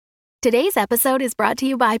Today's episode is brought to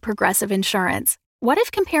you by Progressive Insurance. What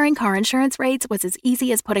if comparing car insurance rates was as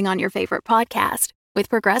easy as putting on your favorite podcast? With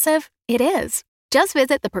Progressive, it is. Just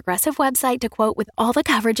visit the Progressive website to quote with all the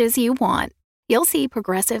coverages you want. You'll see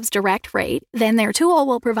Progressive's direct rate, then their tool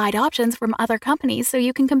will provide options from other companies so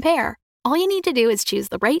you can compare. All you need to do is choose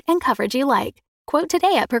the rate and coverage you like. Quote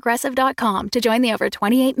today at Progressive.com to join the over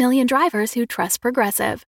 28 million drivers who trust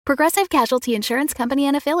Progressive. Progressive Casualty Insurance Company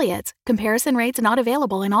and Affiliates. Comparison rates not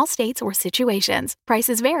available in all states or situations.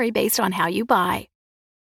 Prices vary based on how you buy.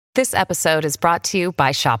 This episode is brought to you by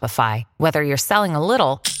Shopify. Whether you're selling a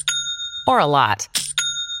little or a lot,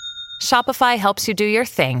 Shopify helps you do your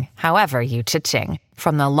thing, however you cha-ching.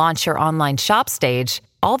 From the launch your online shop stage,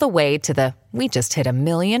 all the way to the we just hit 1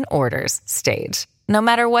 million orders stage. No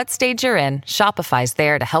matter what stage you're in, Shopify's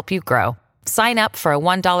there to help you grow. Sign up for a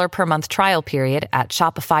 $1 per month trial period at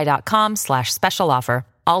shopify.com/special offer,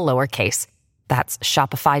 all lowercase. That's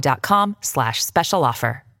shopify.com/special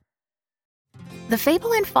offer. The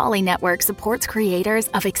Fable and Folly Network supports creators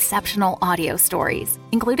of exceptional audio stories,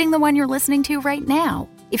 including the one you're listening to right now.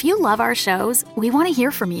 If you love our shows, we want to hear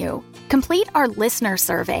from you. Complete our listener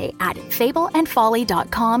survey at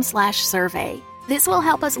fableandfolly.com/survey. This will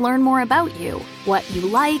help us learn more about you, what you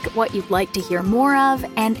like, what you'd like to hear more of,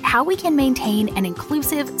 and how we can maintain an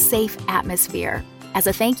inclusive, safe atmosphere. As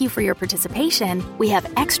a thank you for your participation, we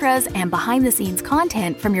have extras and behind-the-scenes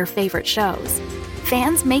content from your favorite shows.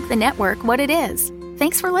 Fans make the network what it is.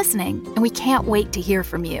 Thanks for listening, and we can't wait to hear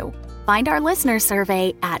from you. Find our listener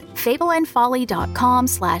survey at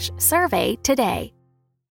fableandfolly.com/survey today.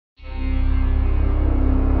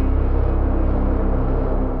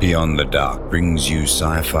 Beyond the Dark brings you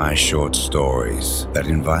sci-fi short stories that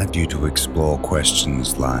invite you to explore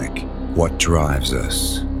questions like, what drives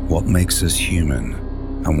us, what makes us human,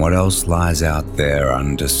 and what else lies out there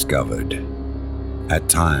undiscovered. At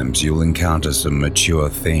times, you'll encounter some mature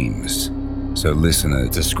themes, so listener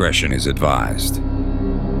discretion is advised.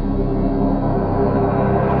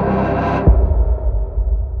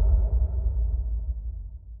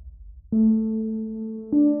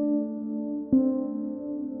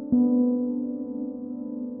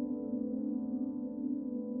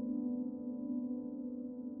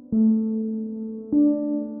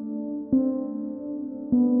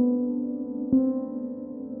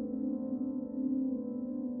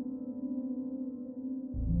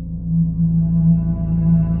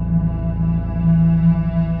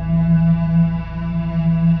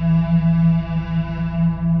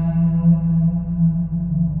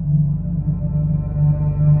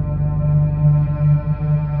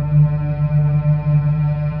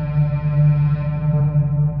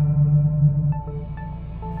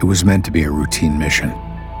 It was meant to be a routine mission.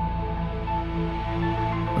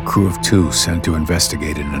 A crew of 2 sent to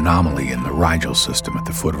investigate an anomaly in the Rigel system at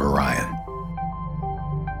the foot of Orion.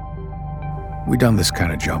 We'd done this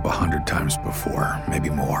kind of jump 100 times before, maybe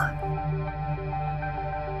more.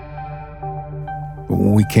 But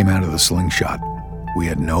when we came out of the slingshot, we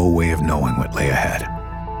had no way of knowing what lay ahead.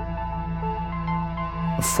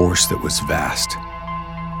 A force that was vast,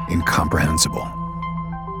 incomprehensible,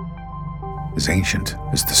 as ancient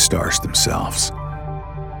as the stars themselves.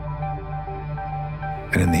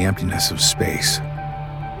 And in the emptiness of space,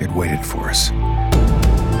 it waited for us.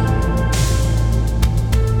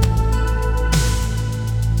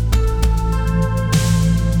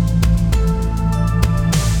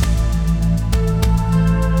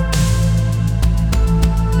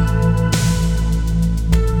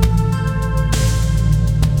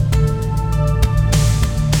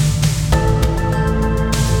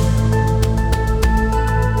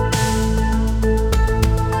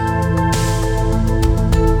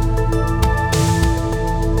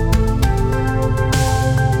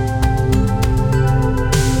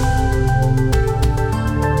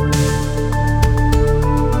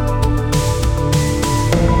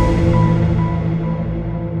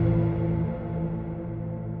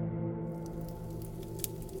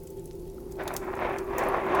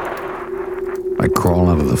 I crawl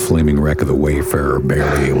out of the flaming wreck of the Wayfarer,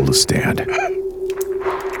 barely able to stand.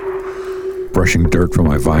 Brushing dirt from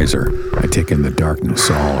my visor, I take in the darkness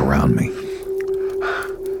all around me.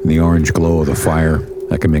 In the orange glow of the fire,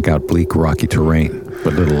 I can make out bleak, rocky terrain,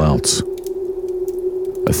 but little else.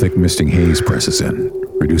 A thick misting haze presses in,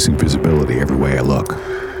 reducing visibility every way I look.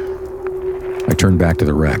 I turn back to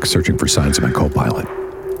the wreck, searching for signs of my co-pilot.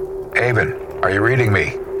 Haven, are you reading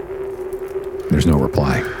me? There's no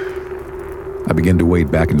reply. I begin to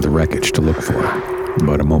wade back into the wreckage to look for her,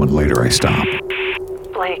 but a moment later I stop.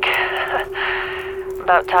 Blake,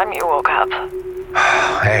 about time you woke up.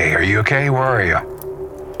 Hey, are you okay? Where are you?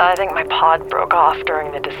 I think my pod broke off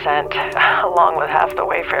during the descent, along with half the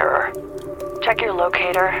Wayfarer. Check your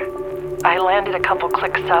locator. I landed a couple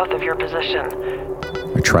clicks south of your position.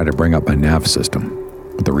 I try to bring up my nav system,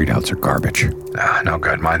 but the readouts are garbage. No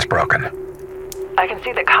good. Mine's broken. I can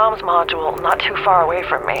see the comms module not too far away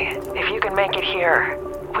from me. If you can make it here,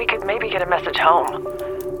 we could maybe get a message home.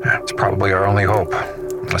 It's probably our only hope.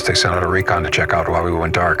 Unless they sent out a recon to check out while we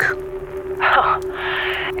went dark.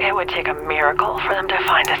 It would take a miracle for them to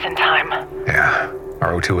find us in time. Yeah,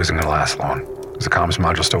 our O2 isn't going to last long. Is the comms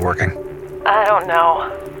module still working? I don't know.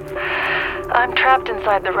 I'm trapped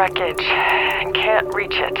inside the wreckage and can't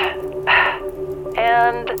reach it.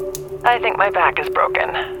 And I think my back is broken.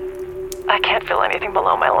 I can't feel anything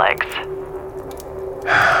below my legs.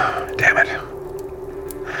 Damn it.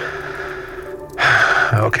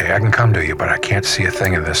 Okay, I can come to you, but I can't see a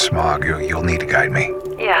thing in this smog. You'll need to guide me.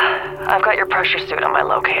 Yeah, I've got your pressure suit on my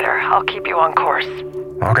locator. I'll keep you on course.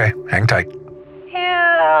 Okay, hang tight.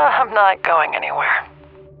 Yeah, I'm not going anywhere.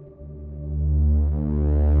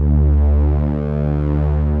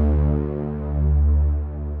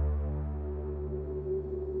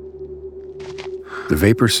 The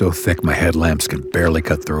vapor's so thick my headlamps can barely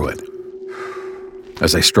cut through it.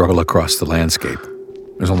 As I struggle across the landscape,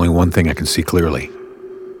 there's only one thing I can see clearly.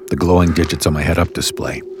 The glowing digits on my head-up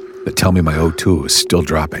display that tell me my O2 is still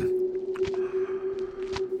dropping.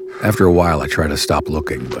 After a while, I try to stop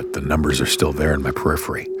looking, but the numbers are still there in my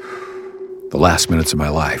periphery. The last minutes of my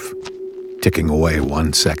life, ticking away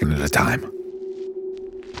 1 second at a time.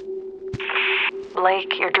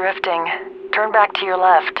 Blake, you're drifting. Turn back to your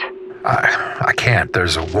left. I can't.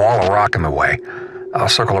 There's a wall of rock in the way. I'll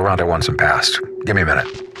circle around it once I'm past. Give me a minute.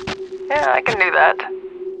 Yeah, I can do that.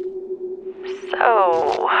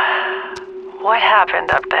 So, what happened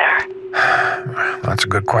up there? That's a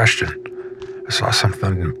good question. I saw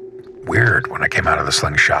something weird when I came out of the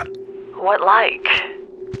slingshot. What like?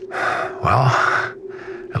 Well,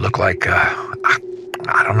 it looked like,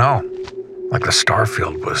 I don't know. Like the star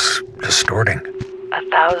field was distorting.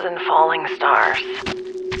 1,000 falling stars.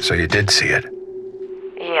 So you did see it?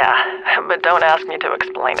 Yeah, but don't ask me to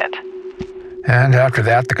explain it. And after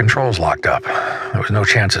that, the controls locked up. There was no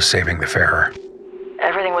chance of saving the Farer.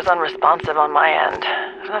 Everything was unresponsive on my end.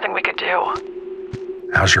 There's nothing we could do.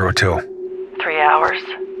 How's your O2? 3 hours.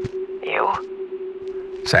 You?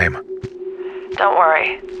 Same. Don't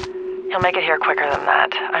worry. You'll make it here quicker than that.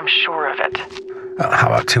 I'm sure of it. How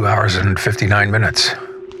about 2 hours and 59 minutes?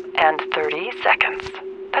 And 30 seconds.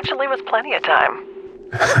 That should leave us plenty of time.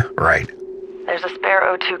 Right. There's a spare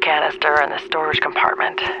O2 canister in the storage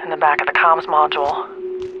compartment in the back of the comms module.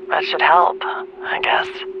 That should help, I guess.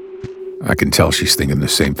 I can tell she's thinking the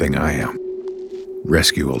same thing I am.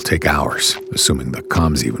 Rescue will take hours, assuming the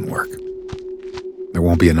comms even work. There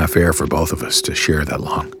won't be enough air for both of us to share that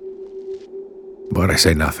long. But I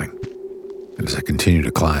say nothing. And as I continue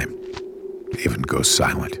to climb, Haven goes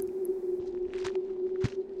silent.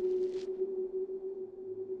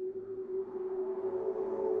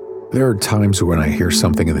 There are times when I hear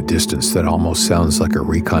something in the distance that almost sounds like a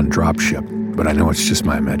recon dropship, but I know it's just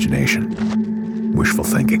my imagination. Wishful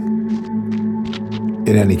thinking.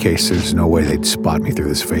 In any case, there's no way they'd spot me through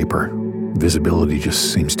this vapor. Visibility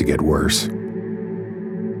just seems to get worse.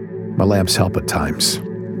 My lamps help at times,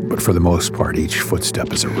 but for the most part, each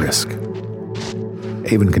footstep is a risk.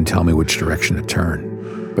 Haven can tell me which direction to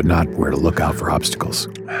turn, but not where to look out for obstacles.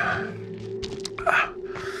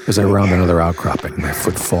 As I round another outcropping, my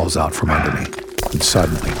foot falls out from under me, and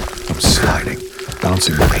suddenly, I'm sliding,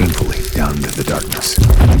 bouncing painfully down into the darkness.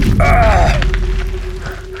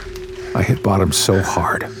 I hit bottom so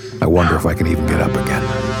hard, I wonder if I can even get up again.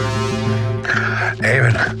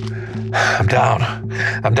 Haven, I'm down.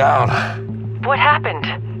 What happened?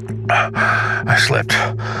 I slipped,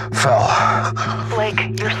 fell.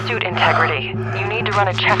 Blake, your suit integrity. You need to run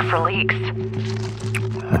a check for leaks.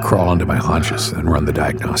 I crawl onto my haunches and run the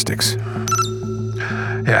diagnostics.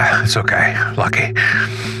 Yeah, it's okay. Lucky.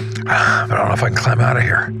 But I don't know if I can climb out of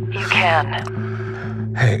here. You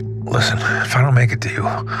can. Hey, listen, if I don't make it to you...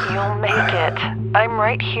 You'll make it. I'm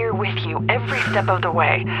right here with you every step of the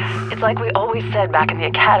way. It's like we always said back in the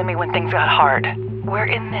academy when things got hard. We're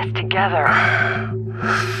in this together.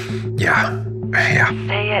 Yeah.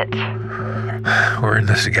 Say it. We're in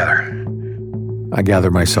this together. I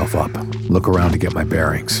gather myself up, look around to get my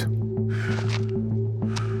bearings.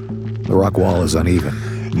 The rock wall is uneven,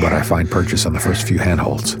 but I find purchase on the first few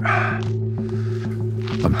handholds.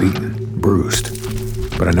 I'm beaten, bruised,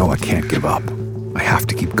 but I know I can't give up. I have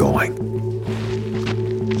to keep going.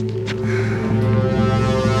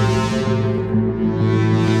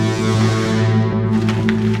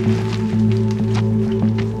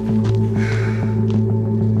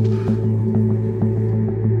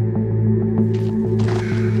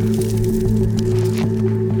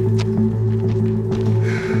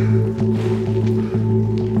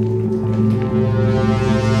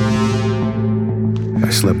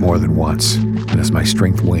 slip more than once, and as my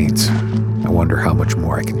strength wanes, I wonder how much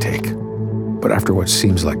more I can take. But after what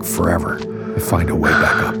seems like forever, I find a way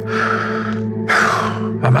back up.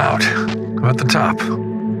 I'm out. I'm at the top.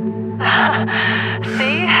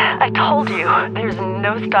 See? I told you. There's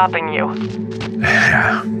no stopping you.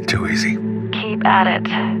 Yeah, too easy. Keep at it.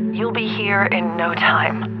 You'll be here in no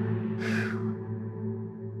time.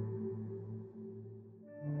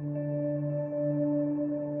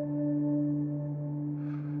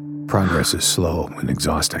 Progress is slow and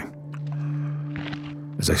exhausting.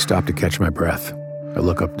 As I stop to catch my breath, I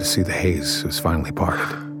look up to see the haze has finally parted.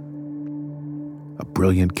 A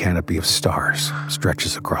brilliant canopy of stars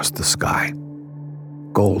stretches across the sky.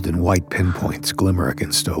 Gold and white pinpoints glimmer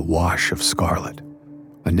against a wash of scarlet,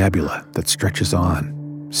 a nebula that stretches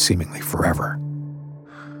on, seemingly forever.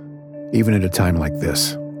 Even at a time like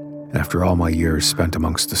this, and after all my years spent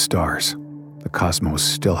amongst the stars, the cosmos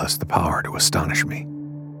still has the power to astonish me.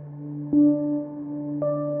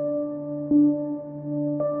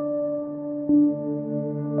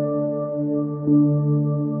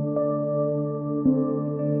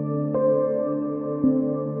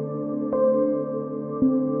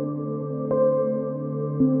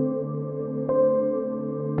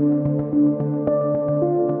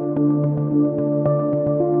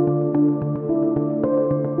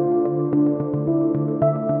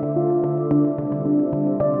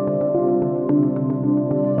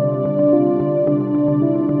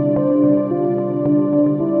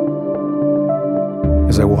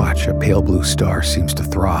 As I watch, a pale blue star seems to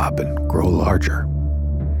throb and grow larger.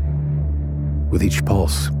 With each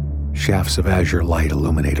pulse, shafts of azure light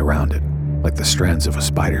illuminate around it, like the strands of a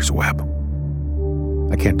spider's web.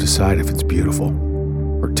 I can't decide if it's beautiful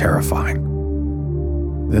or terrifying.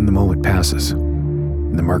 Then the moment passes,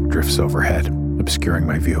 and the murk drifts overhead, obscuring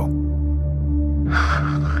my view.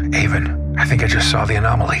 Avon, I think I just saw the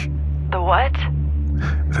anomaly. The what?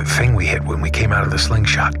 The thing we hit when we came out of the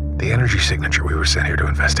slingshot. The energy signature we were sent here to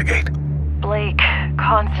investigate. Blake,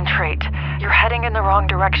 concentrate. You're heading in the wrong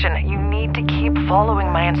direction. You need to keep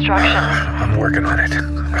following my instructions. I'm working on it.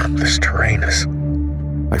 This terrain is...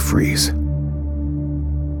 I freeze.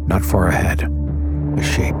 Not far ahead, a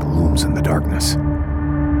shape looms in the darkness.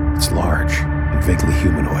 It's large and vaguely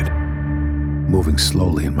humanoid, moving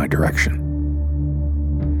slowly in my direction.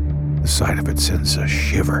 The sight of it sends a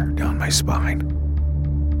shiver down my spine.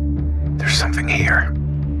 There's something here.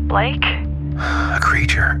 Blake? A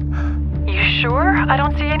creature. You sure? I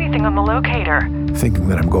don't see anything on the locator. Thinking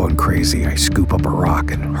that I'm going crazy, I scoop up a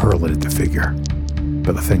rock and hurl it at the figure.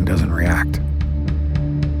 But the thing doesn't react.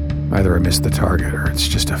 Either I missed the target or it's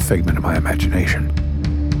just a figment of my imagination.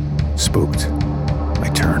 Spooked, I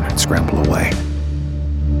turn and scramble away.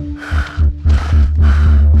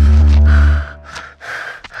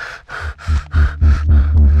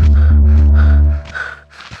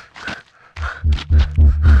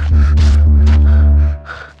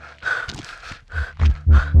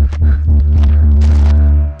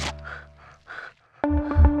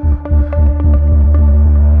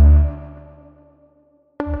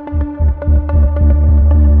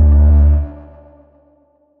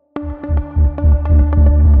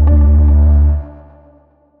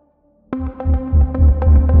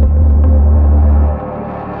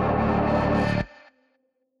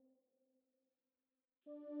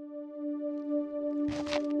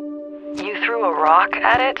 You threw a rock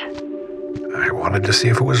at it? I wanted to see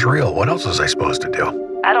if it was real. What else was I supposed to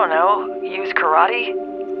do? I don't know. Use karate?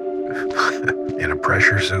 In a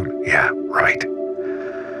pressure suit? Yeah, right.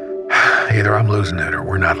 Either I'm losing it or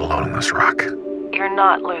we're not alone on this rock. You're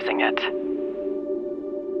not losing it.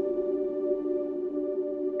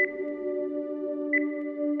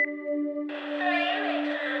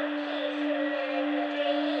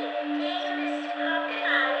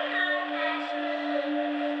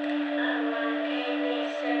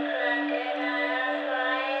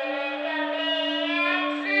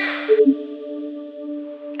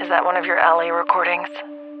 Is that one of your alley recordings?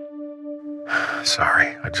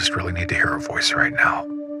 Sorry, I just really need to hear her voice right now.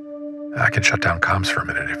 I can shut down comms for a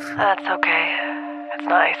minute if... That's okay. It's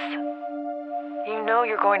nice. You know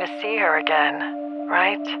you're going to see her again,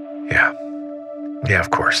 right? Yeah. Yeah, of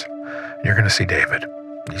course. You're gonna see David.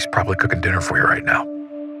 He's probably cooking dinner for you right now.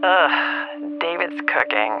 Ugh, David's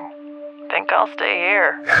cooking. Think I'll stay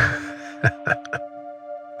here.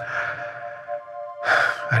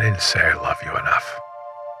 I didn't say I love you enough.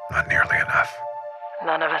 Not nearly enough.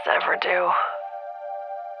 None of us ever do.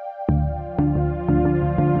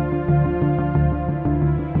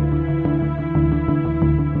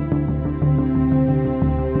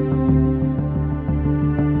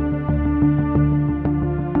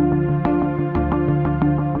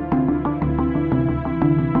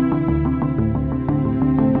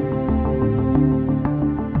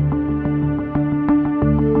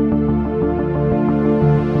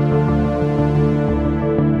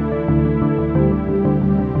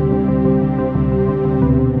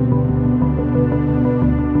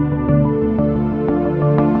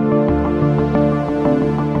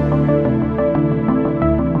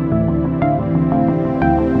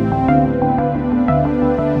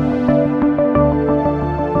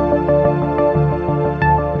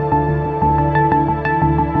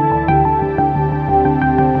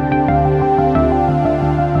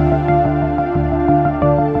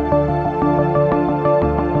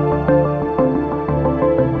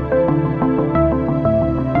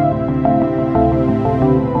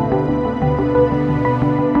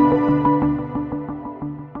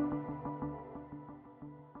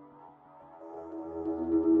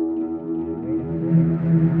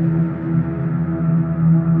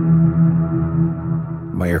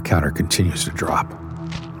 My air counter continues to drop.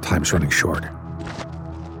 Time's running short.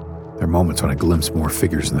 There are moments when I glimpse more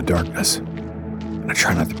figures in the darkness, and I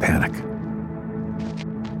try not to panic.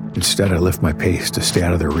 Instead, I lift my pace to stay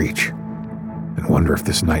out of their reach and wonder if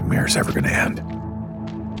this nightmare is ever going to end.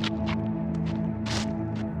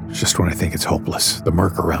 Just when I think it's hopeless, the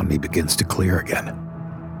murk around me begins to clear again.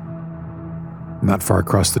 Not far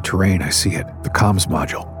across the terrain, I see it, the comms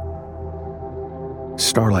module.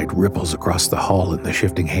 Starlight ripples across the hull in the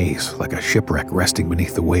shifting haze like a shipwreck resting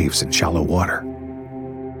beneath the waves in shallow water.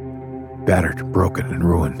 Battered, broken, and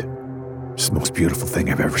ruined. It's the most beautiful thing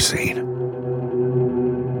I've ever seen.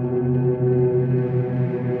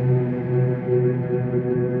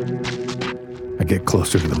 I get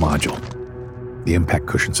closer to the module. The impact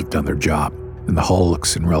cushions have done their job, and the hull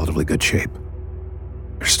looks in relatively good shape.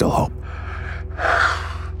 There's still hope.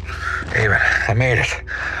 Haven, I made it.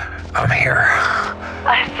 I'm here.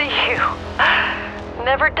 I see you.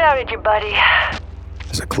 Never doubted you, buddy.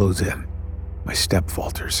 As I close in, my step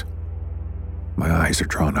falters. My eyes are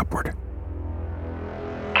drawn upward.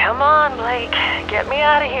 Come on, Blake. Get me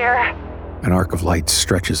out of here. An arc of light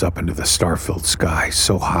stretches up into the star-filled sky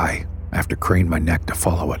so high I have to crane my neck to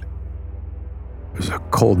follow it. There's a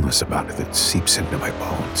coldness about it that seeps into my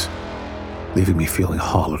bones, leaving me feeling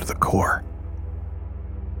hollow to the core.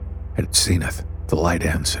 At its zenith, the light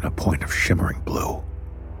ends in a point of shimmering blue.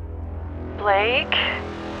 Blake?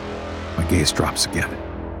 My gaze drops again.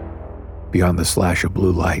 Beyond the slash of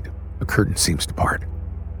blue light, a curtain seems to part.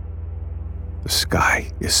 The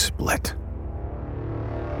sky is split.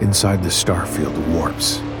 Inside the starfield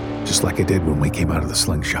warps, just like it did when we came out of the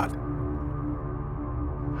slingshot.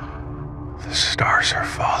 The stars are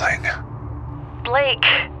falling. Blake!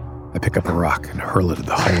 I pick up a rock and hurl it at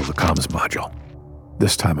the hull of the comms module.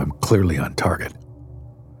 This time I'm clearly on target.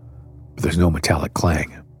 But there's no metallic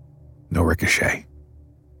clang, no ricochet.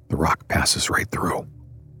 The rock passes right through.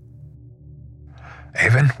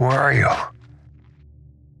 Haven, where are you?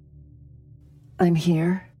 I'm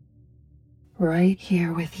here. Right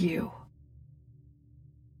here with you.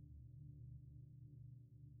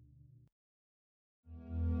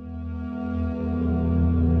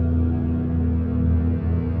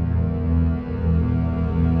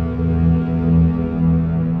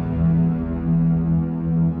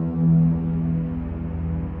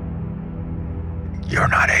 You're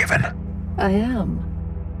not Haven. I am.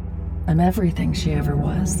 I'm everything she ever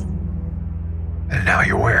was. And now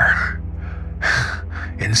you're where?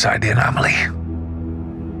 Inside the anomaly.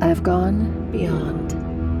 I've gone beyond.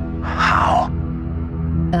 How?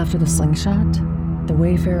 After the slingshot, the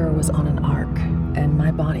Wayfarer was on an arc, and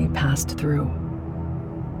my body passed through.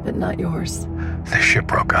 But not yours. The ship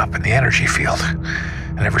broke up in the energy field.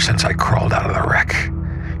 And ever since I crawled out of the wreck,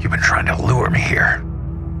 you've been trying to lure me here.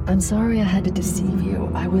 I'm sorry I had to deceive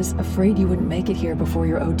you. I was afraid you wouldn't make it here before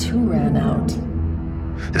your O2 ran out.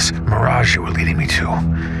 This mirage you were leading me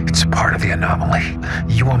to, it's part of the anomaly.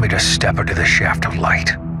 You want me to step into the shaft of light.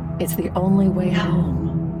 It's the only way home.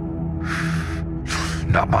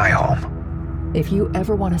 Not my home. If you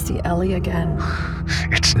ever want to see Ellie again...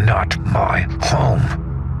 It's not my home.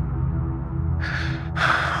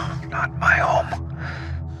 Not my home.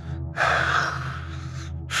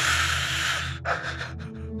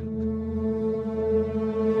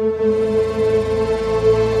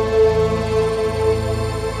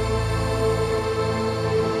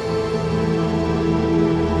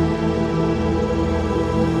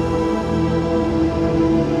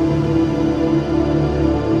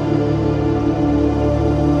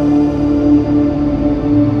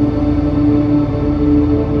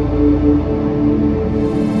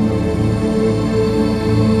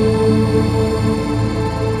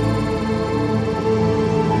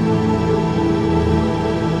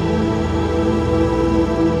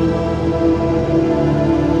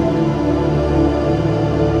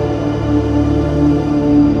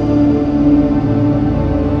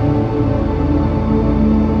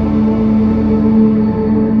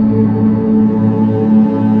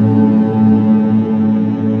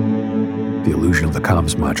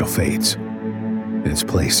 Module fades. In its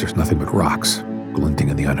place, there's nothing but rocks, glinting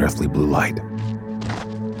in the unearthly blue light.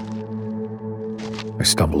 I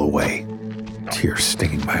stumble away, tears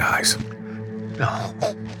stinging my eyes. No.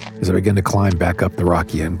 As I begin to climb back up the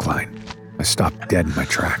rocky incline, I stop dead in my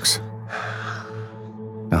tracks.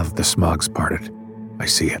 Now that the smog's parted, I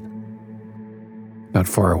see it. Not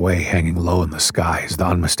far away, hanging low in the sky, is the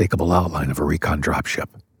unmistakable outline of a recon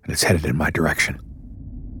dropship, and it's headed in my direction.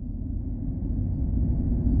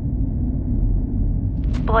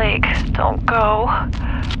 Blake, don't go.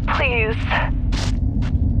 Please.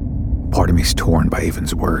 Part of me's torn by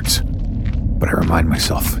Haven's words. but I remind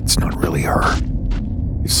myself it's not really her.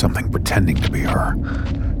 It's something pretending to be her.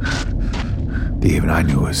 The even I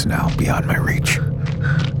knew is now beyond my reach.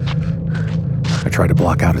 I try to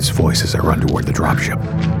block out his voice as I run toward the dropship.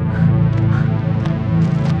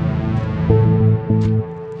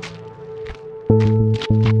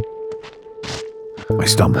 I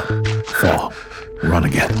stumble, fall, run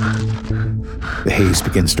again. The haze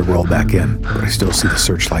begins to roll back in, but I still see the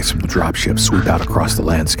searchlights from the dropship sweep out across the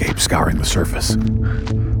landscape, scouring the surface.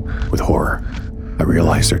 With horror, I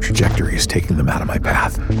realize their trajectory is taking them out of my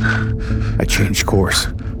path. I change course,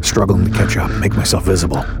 struggling to catch up and make myself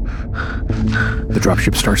visible. The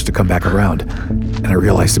dropship starts to come back around, and I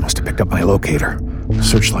realize they must have picked up my locator. The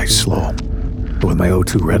searchlight's slow, but with my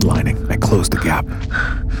O2 redlining, I close the gap.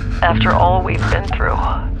 After all we've been through,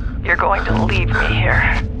 you're going to leave me here.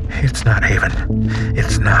 It's not Haven.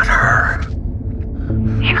 It's not her.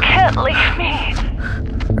 You can't leave me.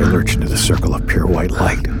 I lurch into the circle of pure white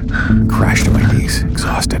light and crash to my knees,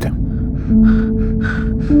 exhausted.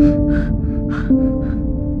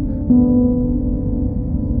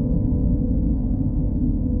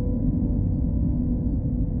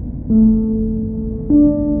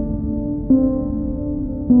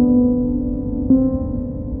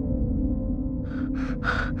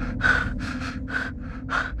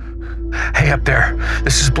 Hey, up there.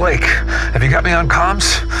 This is Blake. Have you got me on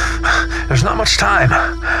comms? There's not much time.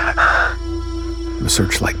 The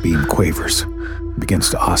searchlight beam quavers, begins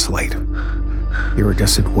to oscillate.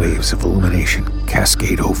 Iridescent waves of illumination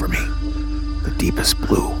cascade over me, the deepest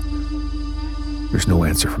blue. There's no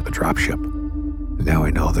answer from the dropship, and now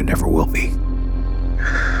I know there never will be.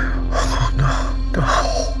 Oh, no.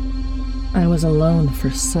 I was alone for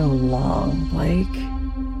so long, Blake.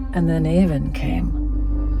 And then Haven came.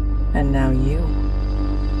 And now you.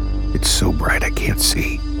 It's so bright I can't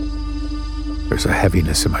see. There's a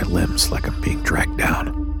heaviness in my limbs like I'm being dragged down.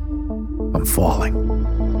 I'm falling.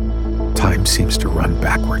 Time seems to run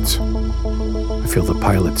backwards. I feel the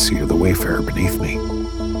pilot's seat of the Wayfarer beneath me,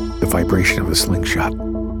 the vibration of the slingshot,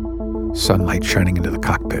 sunlight shining into the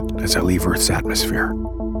cockpit as I leave Earth's atmosphere.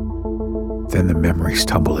 Then the memories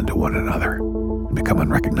tumble into one another and become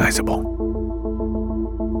unrecognizable.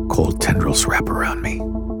 Cold tendrils wrap around me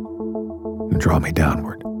and draw me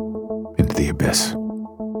downward into the abyss.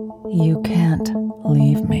 You can't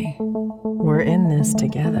leave me. We're in this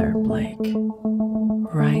together, Blake.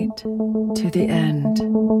 Right to the end.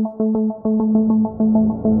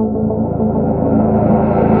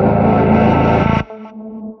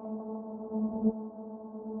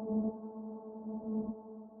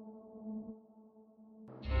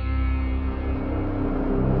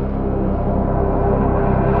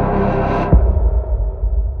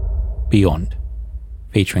 Beyond,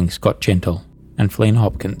 featuring Scott Gentle and Felina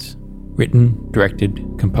Hopkins. Written, directed,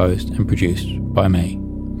 composed and produced by me,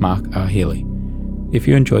 Mark R. Healy. If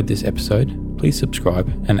you enjoyed this episode, please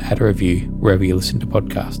subscribe and add a review wherever you listen to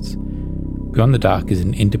podcasts. Beyond the Dark is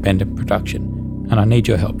an independent production, and I need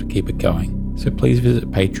your help to keep it going, so please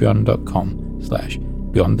visit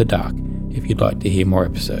patreon.com/beyondthedark if you'd like to hear more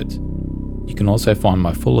episodes. You can also find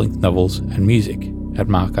my full-length novels and music at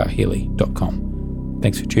markrhealy.com.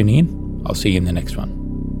 Thanks for tuning in. I'll see you in the next one.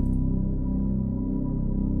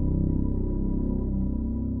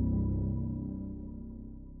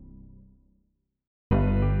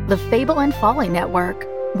 The Fable and Folly Network,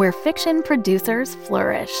 where fiction producers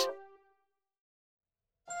flourish.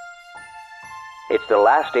 It's the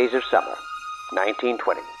last days of summer,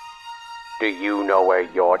 1920. Do you know where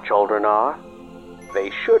your children are?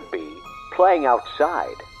 They should be playing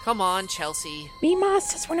outside. Come on, Chelsea. Mima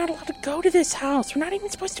says we're not allowed to go to this house. We're not even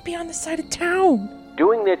supposed to be on this side of town.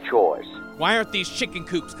 Doing their chores. Why aren't these chicken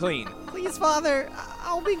coops clean? Please, Father.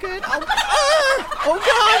 I'll be good. Oh,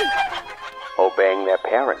 God! Obeying their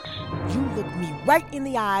parents. You look me right in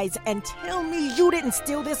the eyes and tell me you didn't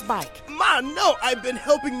steal this bike. Ma, no, I've been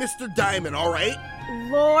helping Mr. Diamond, all right?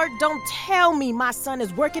 Lord, don't tell me my son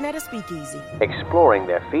is working at a speakeasy. Exploring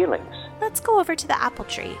their feelings. Let's go over to the apple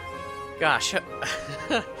tree. Gosh,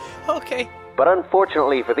 okay. But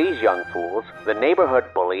unfortunately for these young fools, the neighborhood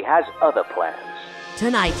bully has other plans.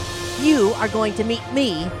 Tonight, you are going to meet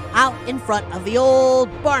me out in front of the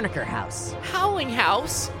old Barnaker house. Howling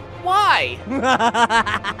house? Why?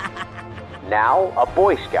 Now, a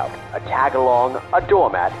Boy Scout, a tag-along, a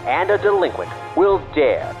doormat, and a delinquent will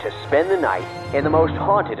dare to spend the night in the most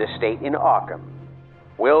haunted estate in Arkham.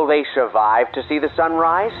 Will they survive to see the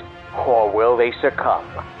sunrise, or will they succumb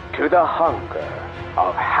to the hunger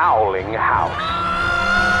of Howling House?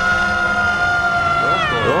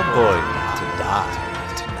 Your boy to die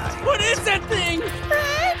tonight. What is that thing?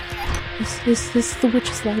 Is this the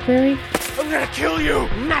witch's library? A gonna kill you!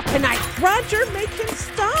 Not tonight. Roger, make him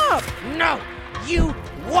stop. No! You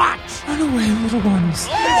watch! Run away, little ones.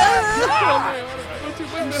 I'm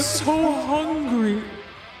so hungry.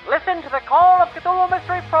 Listen to the Call of Cthulhu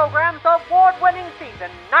Mystery Program's award-winning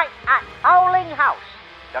season, Night at Howling House.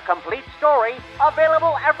 The complete story,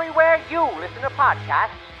 available everywhere you listen to podcasts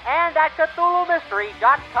and at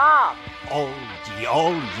CthulhuMystery.com. All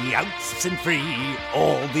the outs and free,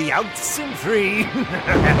 all the outs and free.